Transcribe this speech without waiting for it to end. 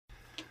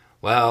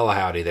Well,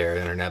 howdy there,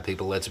 Internet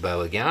people. It's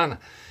Bo again.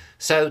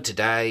 So,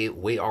 today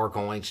we are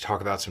going to talk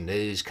about some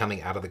news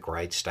coming out of the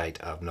great state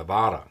of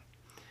Nevada.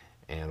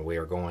 And we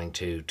are going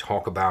to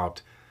talk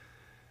about,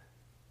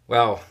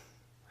 well,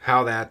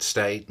 how that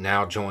state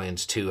now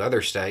joins two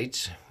other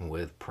states,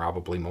 with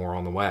probably more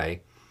on the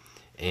way,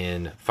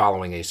 in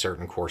following a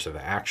certain course of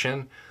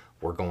action.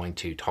 We're going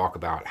to talk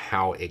about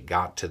how it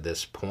got to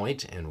this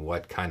point and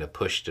what kind of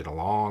pushed it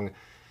along.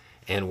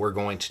 And we're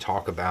going to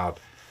talk about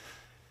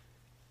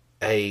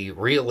a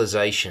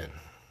realization,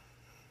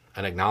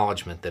 an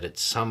acknowledgement that at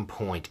some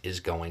point is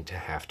going to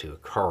have to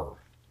occur.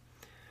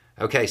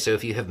 Okay, so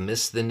if you have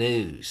missed the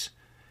news,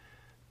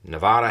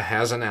 Nevada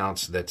has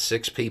announced that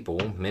 6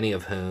 people, many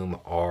of whom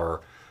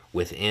are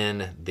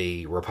within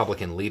the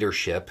Republican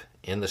leadership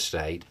in the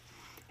state,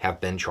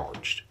 have been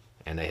charged.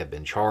 And they have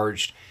been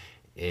charged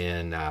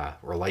in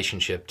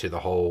relationship to the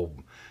whole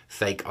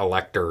fake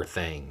elector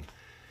thing.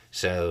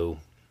 So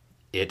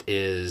it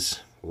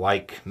is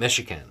like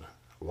Michigan,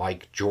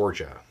 like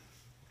Georgia,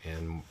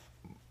 and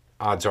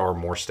odds are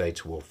more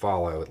states will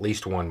follow, at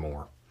least one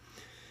more.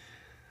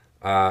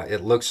 It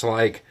looks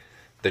like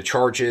the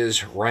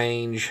charges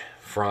range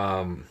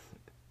from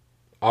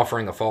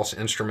offering a false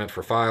instrument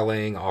for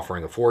filing,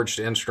 offering a forged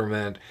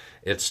instrument,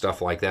 it's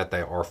stuff like that.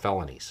 They are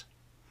felonies.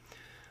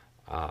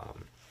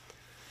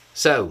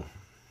 So,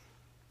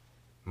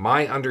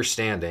 my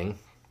understanding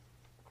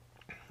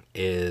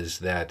is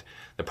that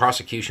the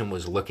prosecution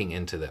was looking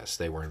into this.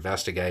 They were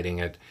investigating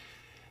it,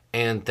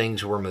 and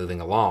things were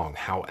moving along.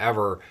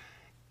 However,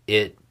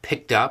 it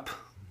picked up,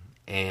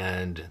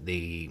 and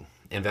the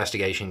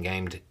investigation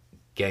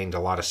gained a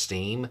lot of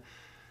steam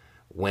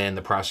when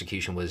the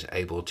prosecution was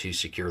able to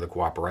secure the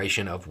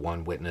cooperation of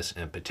one witness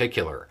in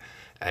particular,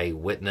 a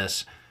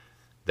witness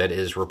that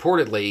is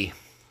reportedly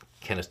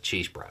Kenneth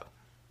Chesebro.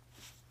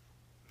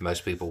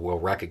 Most people will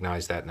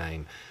recognize that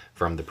name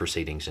from the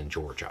proceedings in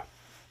Georgia.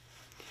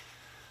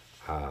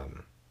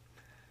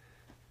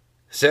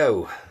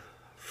 So,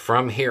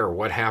 from here,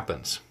 what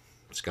happens?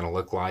 It's going to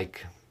look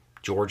like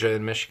Georgia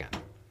and Michigan.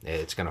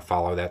 It's going to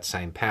follow that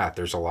same path.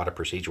 There's a lot of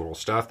procedural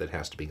stuff that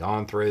has to be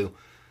gone through,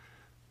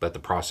 but the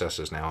process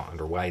is now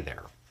underway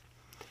there.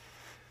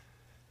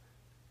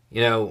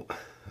 You know,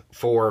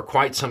 for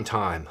quite some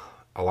time,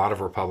 a lot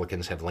of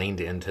Republicans have leaned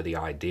into the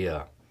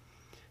idea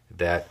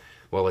that,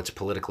 well, it's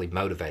politically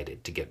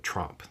motivated to get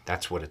Trump.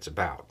 That's what it's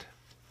about.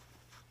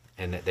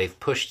 And that they've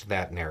pushed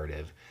that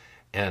narrative,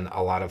 and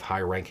a lot of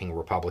high-ranking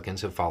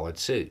Republicans have followed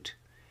suit.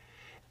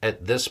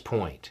 At this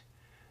point,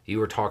 you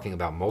are talking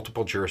about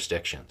multiple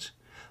jurisdictions,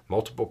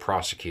 multiple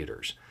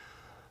prosecutors,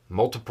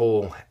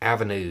 multiple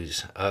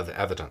avenues of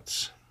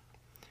evidence,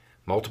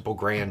 multiple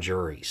grand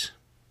juries,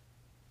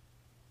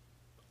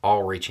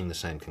 all reaching the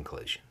same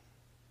conclusion.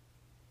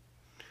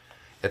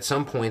 At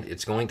some point,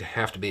 it's going to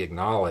have to be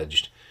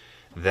acknowledged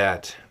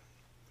that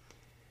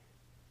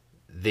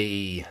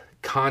the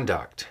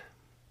conduct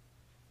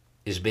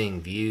is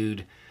being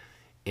viewed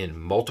in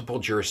multiple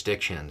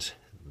jurisdictions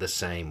the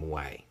same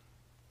way.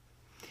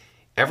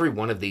 Every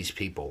one of these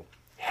people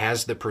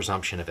has the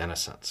presumption of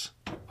innocence.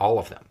 All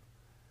of them.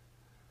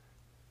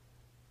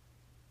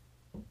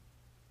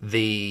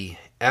 The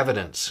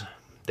evidence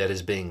that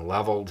is being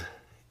leveled,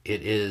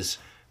 it is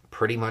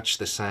pretty much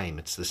the same.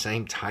 It's the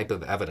same type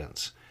of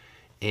evidence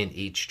in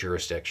each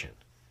jurisdiction.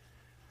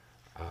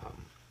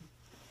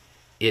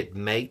 It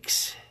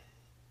makes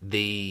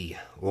the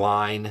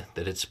line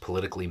that it's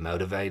politically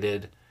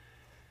motivated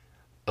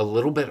a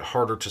little bit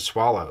harder to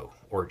swallow,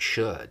 or it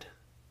should.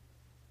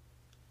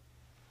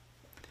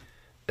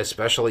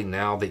 Especially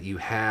now that you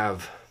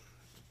have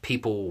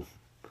people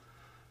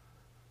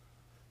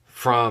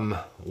from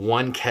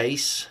one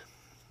case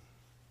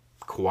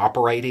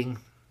cooperating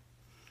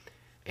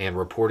and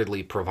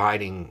reportedly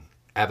providing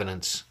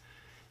evidence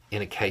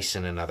in a case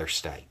in another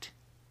state.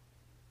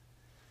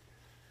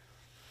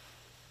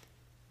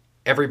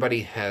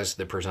 Everybody has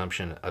the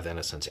presumption of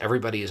innocence.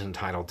 Everybody is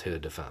entitled to a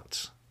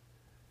defense.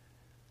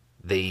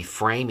 The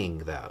framing,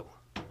 though,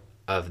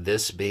 of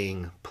this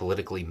being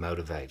politically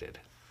motivated,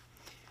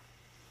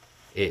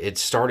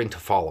 it's starting to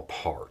fall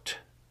apart.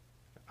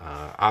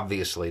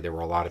 Obviously, there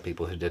were a lot of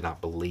people who did not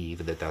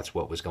believe that that's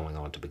what was going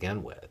on to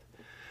begin with.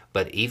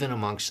 But even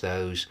amongst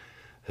those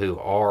who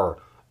are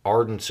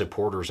ardent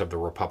supporters of the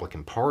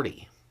Republican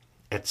Party,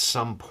 at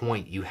some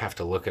point you have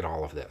to look at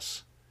all of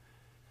this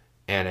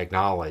and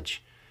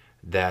acknowledge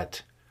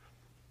that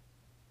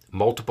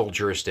multiple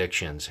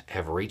jurisdictions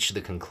have reached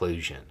the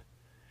conclusion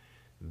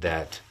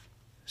that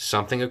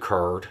something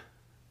occurred,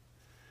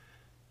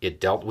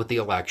 it dealt with the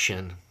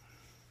election,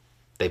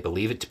 they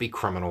believe it to be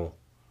criminal,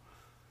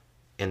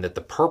 and that the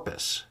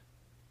purpose,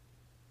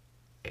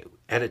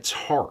 at its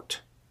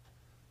heart,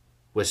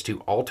 was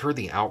to alter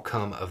the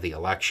outcome of the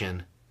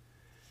election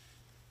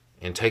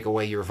and take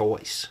away your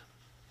voice.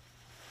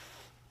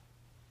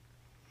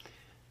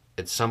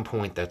 At some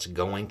point, that's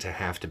going to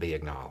have to be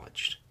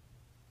acknowledged.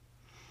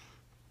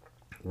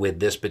 With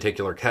this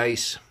particular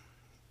case,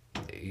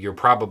 you're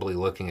probably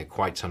looking at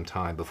quite some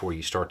time before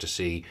you start to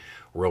see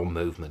real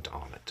movement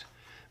on it.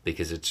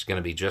 because it's going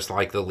to be just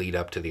like the lead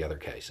up to the other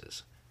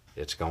cases.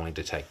 It's going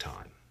to take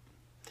time.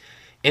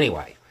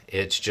 Anyway,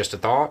 it's just a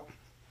thought.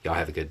 Y'all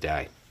have a good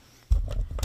day.